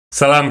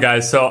Salam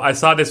guys, so I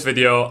saw this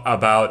video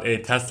about a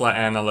Tesla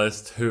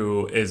analyst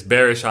who is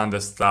bearish on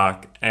the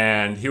stock,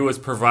 and he was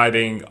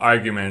providing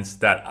arguments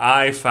that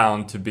I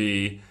found to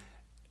be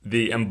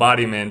the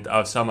embodiment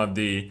of some of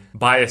the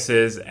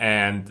biases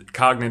and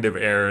cognitive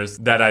errors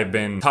that I've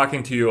been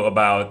talking to you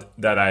about,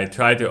 that I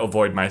try to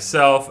avoid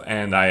myself,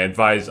 and I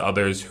advise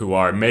others who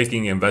are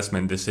making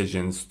investment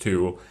decisions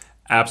to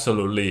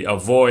absolutely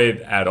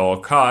avoid at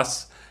all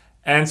costs.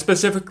 And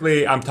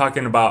specifically, I'm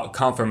talking about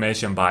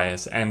confirmation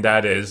bias, and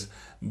that is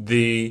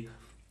the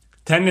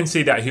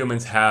tendency that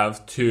humans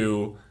have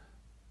to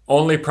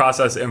only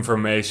process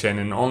information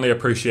and only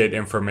appreciate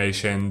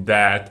information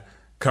that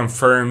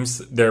confirms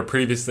their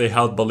previously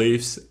held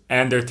beliefs,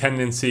 and their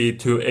tendency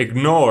to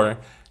ignore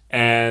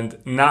and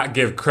not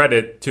give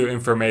credit to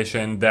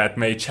information that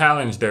may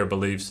challenge their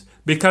beliefs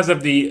because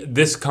of the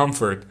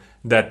discomfort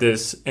that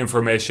this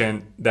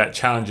information that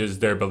challenges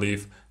their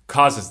belief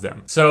causes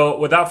them. So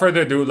without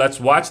further ado, let's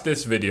watch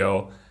this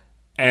video,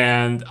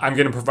 and I'm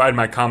going to provide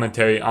my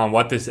commentary on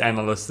what this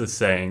analyst is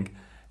saying,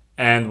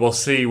 and we'll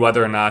see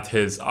whether or not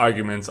his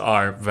arguments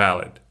are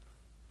valid.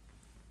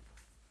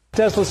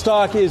 Tesla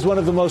stock is one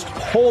of the most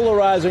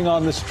polarizing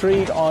on the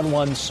street. On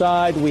one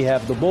side, we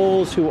have the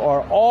bulls who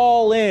are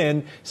all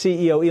in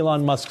CEO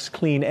Elon Musk's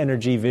clean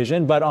energy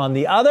vision. But on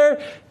the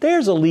other,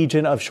 there's a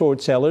legion of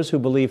short sellers who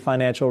believe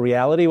financial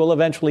reality will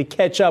eventually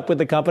catch up with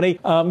the company.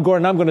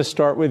 Gordon, I'm going to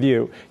start with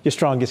you. Your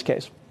strongest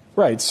case.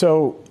 Right.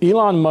 So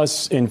Elon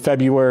Musk in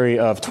February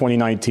of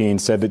 2019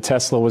 said that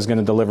Tesla was going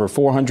to deliver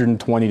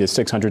 420 to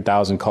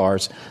 600,000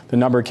 cars. The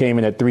number came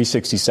in at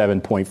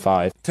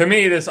 367.5. To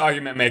me, this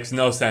argument makes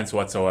no sense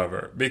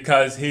whatsoever,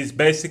 because he's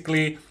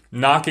basically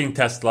knocking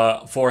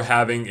Tesla for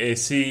having a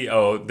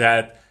CEO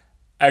that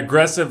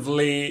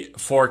aggressively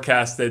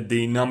forecasted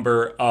the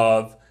number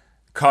of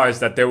cars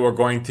that they were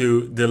going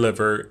to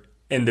deliver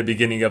in the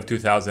beginning of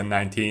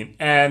 2019.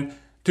 And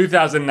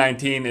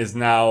 2019 is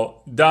now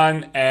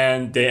done,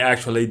 and they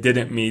actually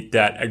didn't meet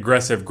that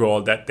aggressive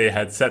goal that they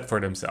had set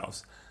for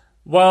themselves.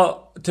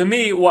 Well, to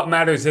me, what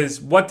matters is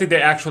what did they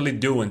actually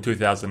do in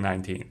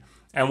 2019?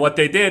 And what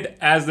they did,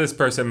 as this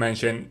person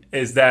mentioned,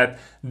 is that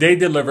they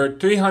delivered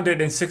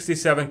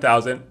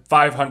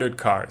 367,500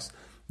 cars.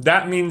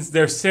 That means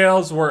their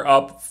sales were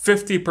up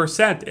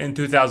 50% in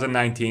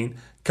 2019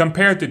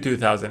 compared to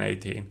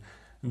 2018.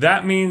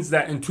 That means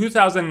that in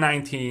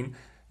 2019,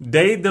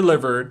 they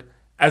delivered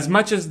as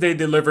much as they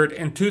delivered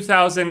in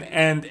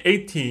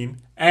 2018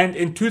 and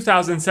in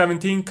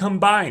 2017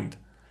 combined.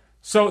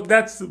 So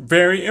that's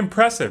very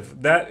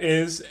impressive. That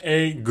is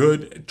a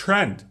good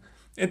trend.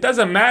 It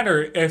doesn't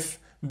matter if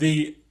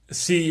the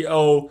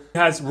CEO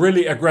has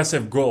really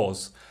aggressive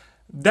goals.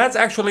 That's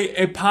actually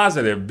a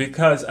positive,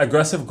 because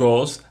aggressive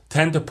goals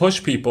tend to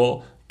push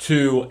people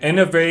to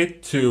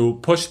innovate, to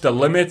push the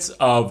limits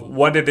of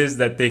what it is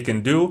that they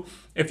can do.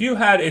 If you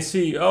had a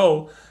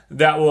CEO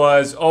that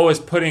was always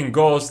putting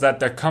goals that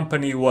the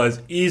company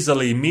was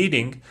easily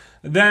meeting,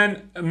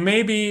 then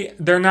maybe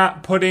they're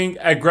not putting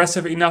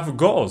aggressive enough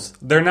goals.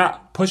 They're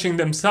not pushing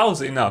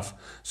themselves enough.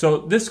 So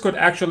this could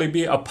actually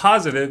be a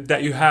positive,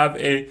 that you have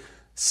a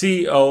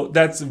CEO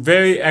that's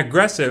very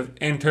aggressive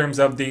in terms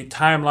of the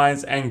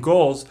timelines and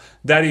goals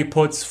that he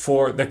puts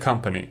for the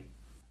company.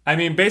 I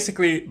mean,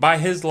 basically, by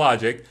his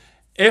logic,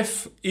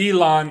 if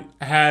Elon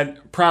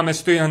had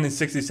promised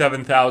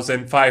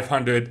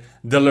 367,500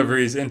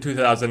 deliveries in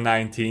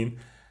 2019,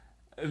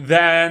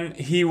 then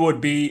he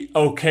would be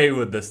okay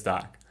with the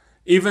stock.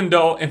 Even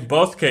though in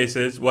both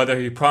cases, whether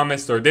he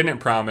promised or didn't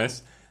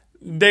promise,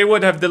 they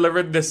would have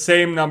delivered the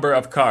same number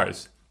of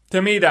cars. To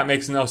me, that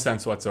makes no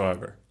sense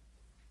whatsoever.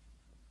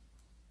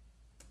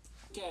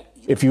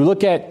 If you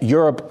look at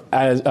Europe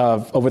as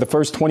of over the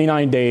first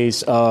 29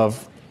 days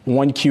of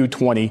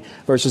 1Q20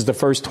 versus the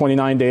first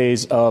 29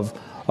 days of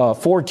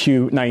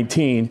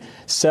 4Q19,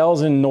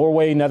 sales in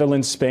Norway,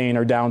 Netherlands, Spain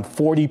are down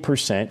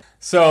 40%.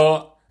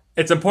 So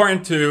it's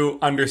important to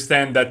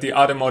understand that the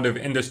automotive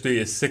industry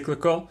is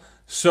cyclical.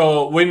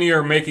 So when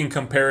you're making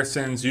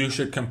comparisons, you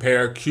should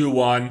compare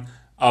Q1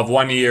 of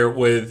one year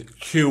with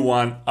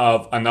Q1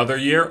 of another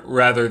year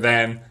rather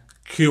than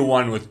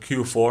Q1 with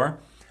Q4.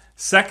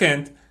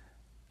 Second,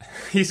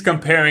 he's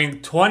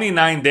comparing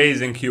 29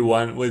 days in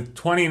Q1 with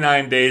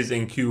 29 days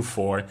in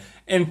Q4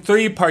 in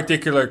three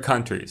particular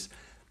countries.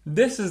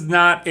 This is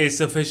not a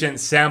sufficient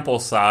sample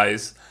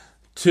size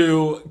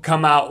to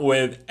come out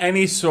with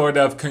any sort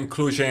of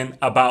conclusion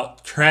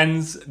about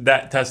trends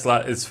that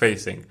Tesla is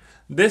facing.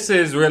 This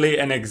is really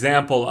an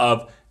example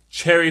of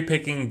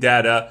cherry-picking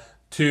data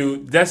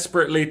to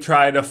desperately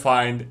try to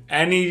find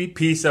any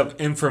piece of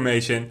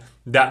information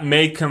that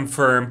may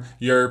confirm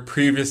your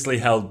previously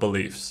held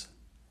beliefs.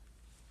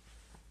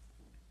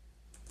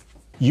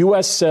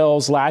 U.S.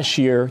 sales last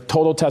year,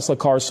 total Tesla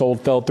cars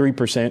sold fell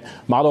 3%.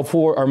 Model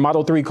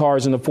 3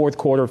 cars in the fourth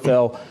quarter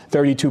fell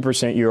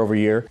 32% year over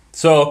year.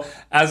 So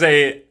as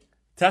a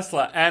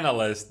Tesla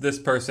analyst, this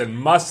person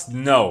must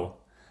know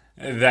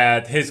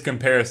that his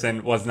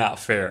comparison was not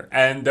fair.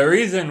 And the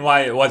reason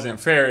why it wasn't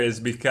fair is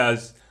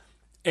because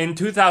in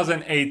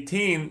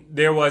 2018,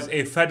 there was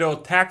a federal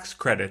tax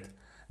credit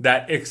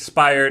that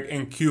expired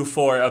in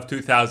Q4 of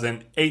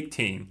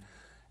 2018.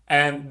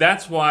 And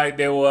that's why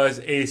there was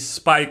a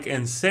spike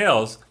in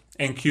sales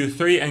in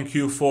Q3 and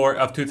Q4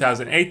 of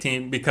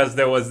 2018 because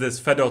there was this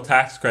federal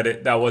tax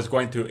credit that was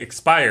going to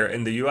expire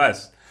in the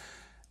US.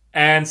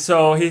 And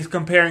so he's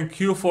comparing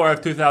Q4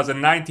 of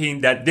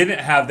 2019 that didn't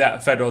have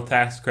that federal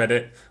tax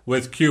credit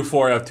with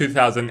Q4 of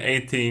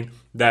 2018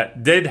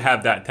 that did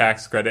have that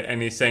tax credit.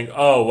 And he's saying,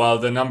 oh, well,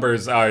 the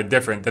numbers are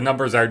different. The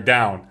numbers are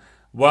down.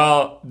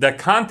 Well, the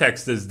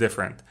context is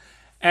different.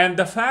 And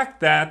the fact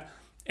that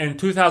in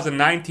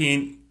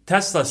 2019,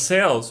 Tesla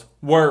sales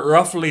were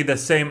roughly the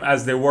same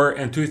as they were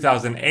in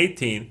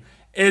 2018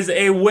 is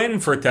a win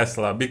for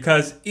Tesla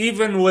because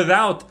even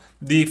without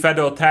the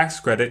federal tax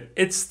credit,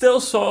 it still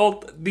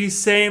sold the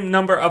same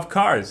number of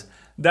cars.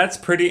 That's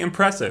pretty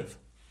impressive.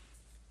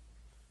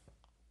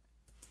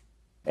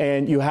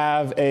 And you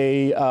have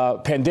a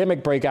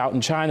pandemic breakout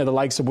in China, the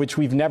likes of which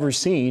we've never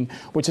seen,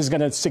 which is going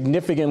to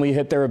significantly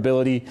dent their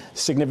ability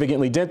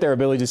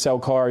to sell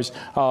cars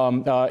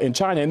in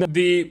China. And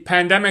the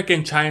pandemic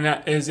in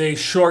China is a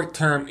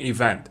short-term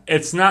event.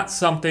 It's not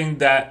something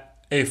that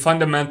a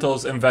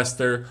fundamentals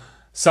investor,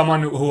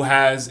 someone who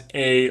has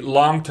a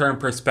long-term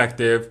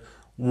perspective,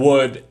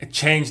 would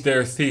change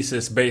their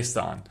thesis based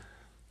on.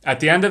 At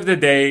the end of the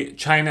day,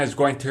 China is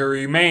going to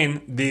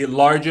remain the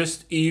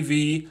largest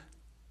EV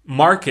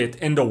market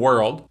in the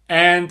world,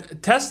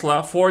 and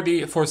Tesla, for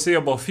the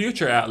foreseeable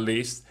future at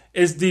least,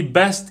 is the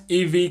best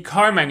EV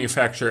car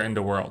manufacturer in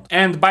the world.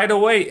 And by the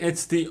way,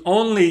 it's the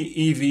only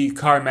EV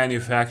car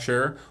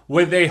manufacturer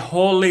with a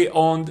wholly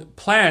owned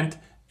plant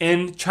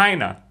in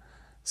China.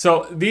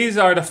 So these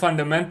are the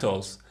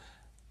fundamentals.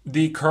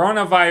 The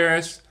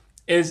coronavirus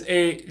is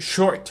a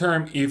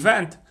short-term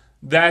event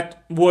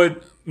that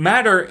would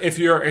matter if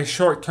you're a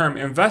short-term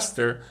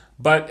investor,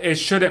 but it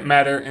shouldn't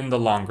matter in the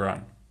long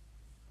run.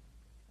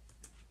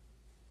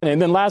 And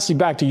then lastly,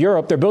 back to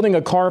Europe, they're building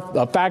a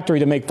factory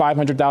to make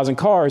 500,000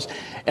 cars,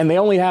 and they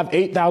only have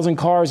 8,000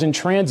 cars in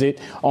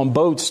transit on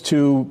boats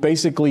to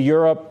basically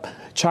Europe,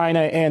 China,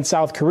 and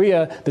South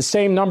Korea. The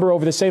same number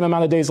over the same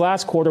amount of days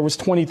last quarter was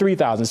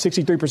 23,000,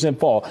 63%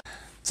 fall.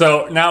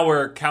 So now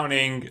we're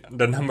counting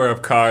the number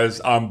of cars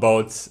on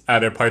boats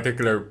at a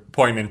particular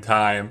point in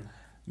time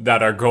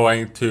that are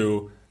going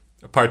to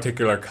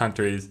particular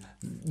countries.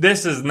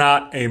 This is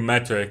not a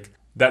metric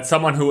that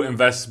someone who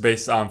invests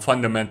based on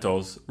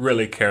fundamentals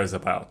really cares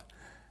about.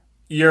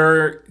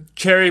 You're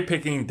cherry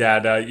picking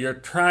data. You're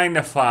trying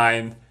to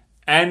find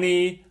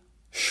any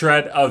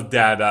shred of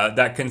data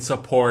that can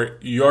support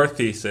your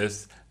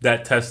thesis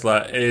that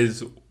Tesla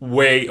is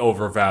way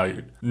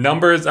overvalued.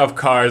 Numbers of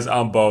cars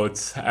on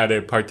boats at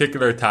a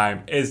particular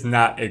time is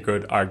not a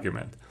good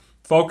argument.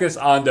 Focus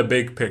on the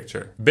big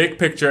picture. Big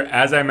picture,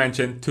 as I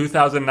mentioned,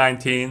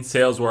 2019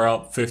 sales were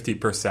up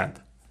 50%.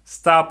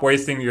 Stop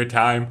wasting your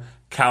time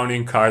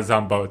counting cars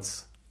on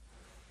boats.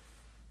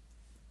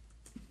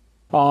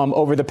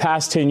 Over the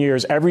past 10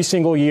 years, every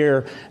single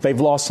year, they've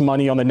lost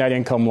money on the net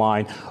income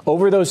line.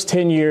 Over those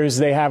 10 years,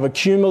 they have a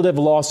cumulative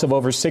loss of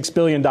over $6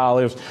 billion,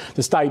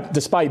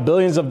 despite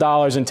billions of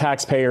dollars in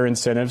taxpayer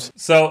incentives.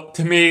 So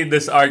to me,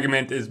 this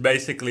argument is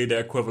basically the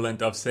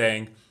equivalent of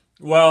saying,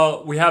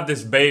 well, we have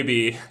this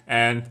baby,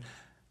 and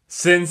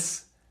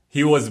since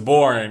he was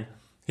born,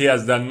 he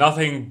has done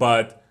nothing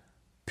but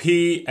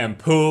pee and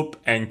poop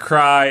and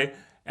cry,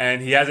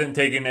 and he hasn't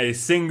taken a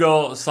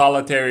single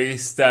solitary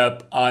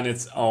step on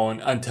its own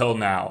until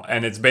now,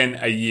 and it's been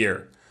a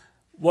year.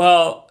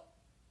 Well,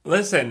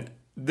 listen,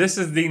 this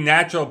is the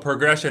natural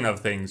progression of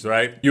things,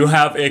 right? You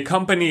have a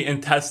company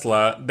in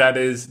Tesla that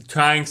is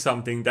trying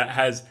something that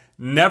has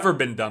never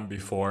been done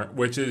before,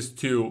 which is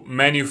to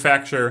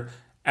manufacture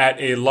at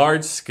a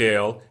large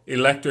scale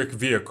electric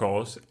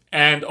vehicles,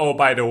 and oh,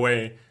 by the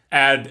way,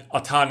 add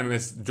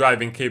autonomous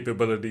driving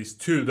capabilities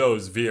to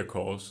those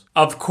vehicles.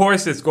 Of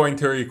course, it's going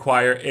to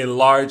require a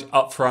large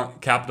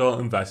upfront capital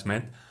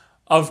investment.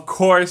 Of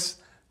course,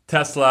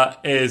 Tesla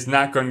is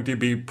not going to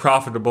be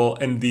profitable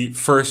in the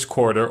first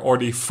quarter or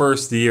the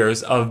first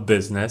years of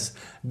business.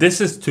 This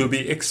is to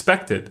be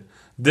expected.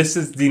 This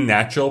is the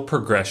natural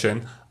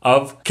progression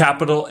of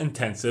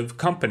capital-intensive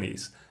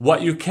companies.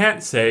 What you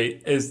can't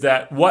say is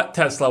that what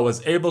Tesla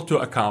was able to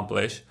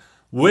accomplish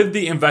with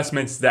the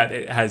investments that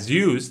it has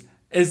used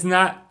is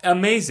not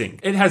amazing.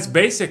 It has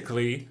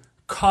basically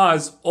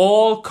caused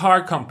all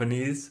car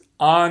companies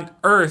on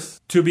Earth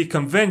to be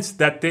convinced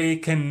that they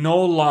can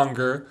no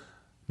longer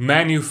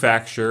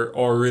manufacture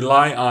or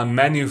rely on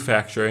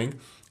manufacturing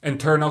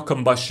internal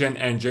combustion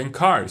engine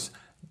cars.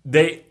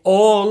 They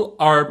all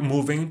are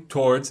moving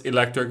towards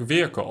electric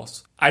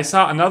vehicles. I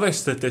saw another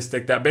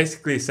statistic that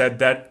basically said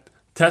that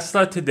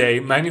Tesla today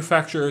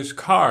manufactures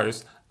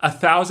cars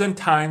 1,000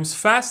 times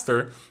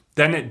faster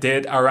than it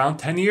did around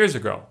 10 years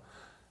ago.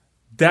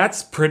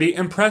 That's pretty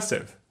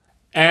impressive.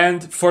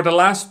 And for the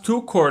last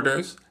 2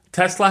 quarters,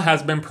 Tesla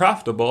has been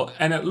profitable,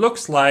 and it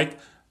looks like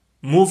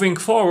moving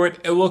forward,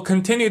 it will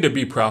continue to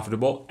be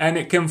profitable, and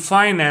it can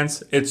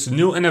finance its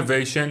new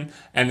innovation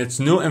and its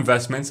new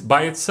investments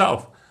by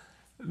itself.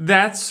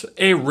 That's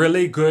a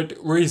really good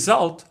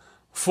result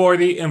for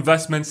the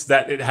investments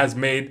that it has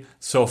made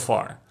so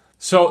far.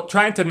 So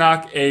trying to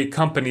knock a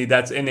company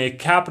that's in a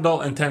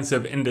capital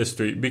intensive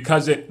industry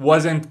because it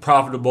wasn't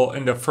profitable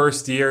in the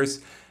first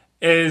years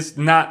is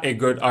not a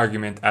good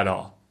argument at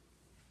all.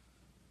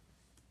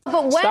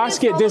 But stocks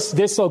get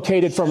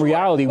dislocated from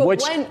reality,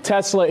 which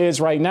Tesla is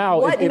right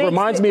now. It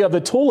reminds me of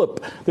the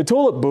tulip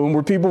boom,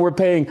 where people were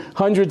paying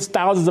hundreds,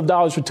 thousands of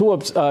dollars for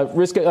tulips,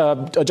 risk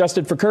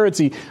adjusted for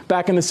currency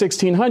back in the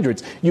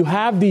 1600s. You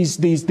have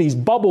these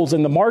bubbles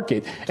in the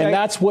market, and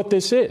that's what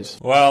this is.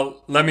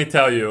 Well, let me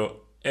tell you,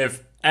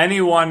 if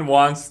anyone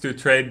wants to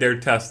trade their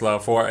Tesla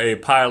for a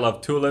pile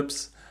of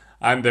tulips,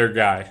 I'm their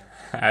guy.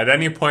 At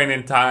any point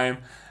in time,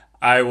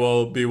 I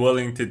will be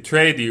willing to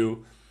trade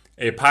you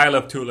a pile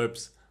of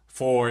tulips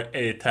for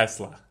a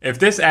Tesla. If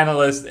this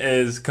analyst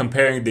is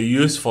comparing the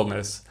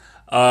usefulness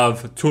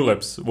of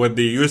tulips with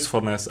the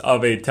usefulness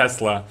of a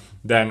Tesla,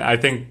 then I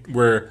think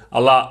we're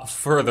a lot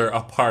further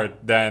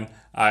apart than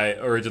I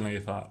originally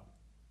thought.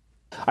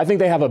 I think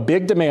they have a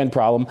big demand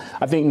problem.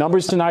 I think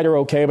numbers tonight are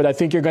okay, but I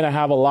think you're going to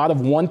have a lot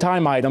of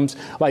one-time items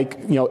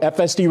like,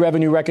 FSD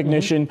revenue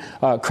recognition,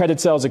 credit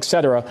sales, et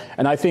cetera.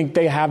 And I think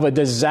they have a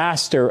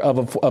disaster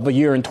of a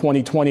year in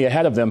 2020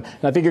 ahead of them.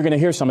 And I think you're going to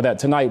hear some of that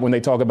tonight when they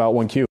talk about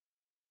 1Q.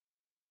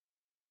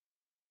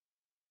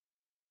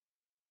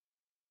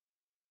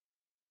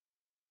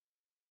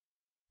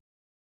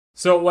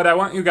 So what I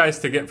want you guys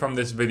to get from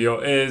this video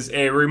is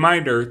a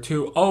reminder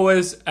to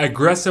always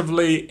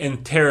aggressively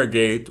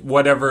interrogate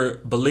whatever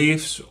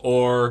beliefs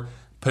or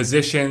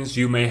positions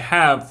you may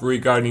have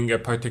regarding a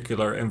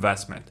particular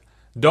investment.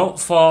 Don't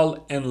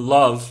fall in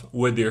love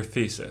with your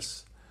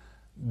thesis.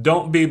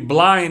 Don't be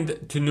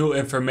blind to new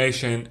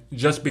information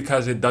just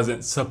because it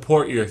doesn't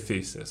support your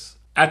thesis.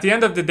 At the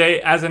end of the day,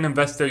 as an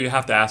investor, you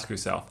have to ask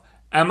yourself,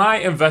 am I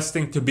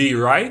investing to be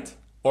right,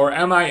 or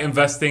am I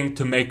investing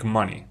to make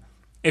money?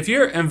 If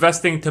you're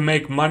investing to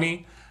make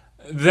money,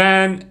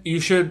 then you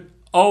should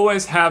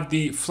always have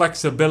the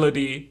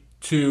flexibility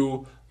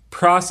to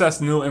process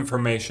new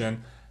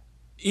information,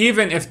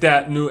 even if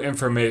that new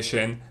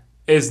information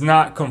is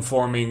not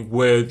conforming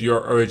with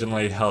your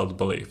originally held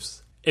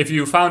beliefs. If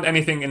you found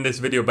anything in this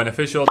video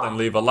beneficial, then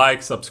leave a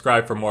like,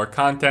 subscribe for more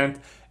content.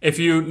 If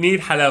you need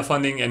halal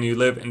funding and you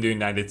live in the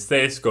United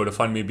States, go to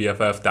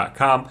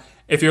fundmebff.com.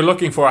 If you're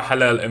looking for a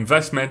halal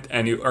investment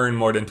and you earn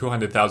more than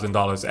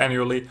 $200,000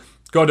 annually,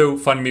 go to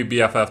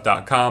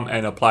fundmebff.com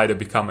and apply to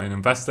become an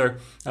investor.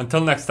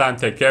 Until next time,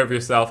 take care of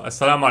yourself.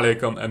 Assalamu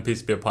alaikum and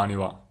peace be upon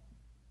you all.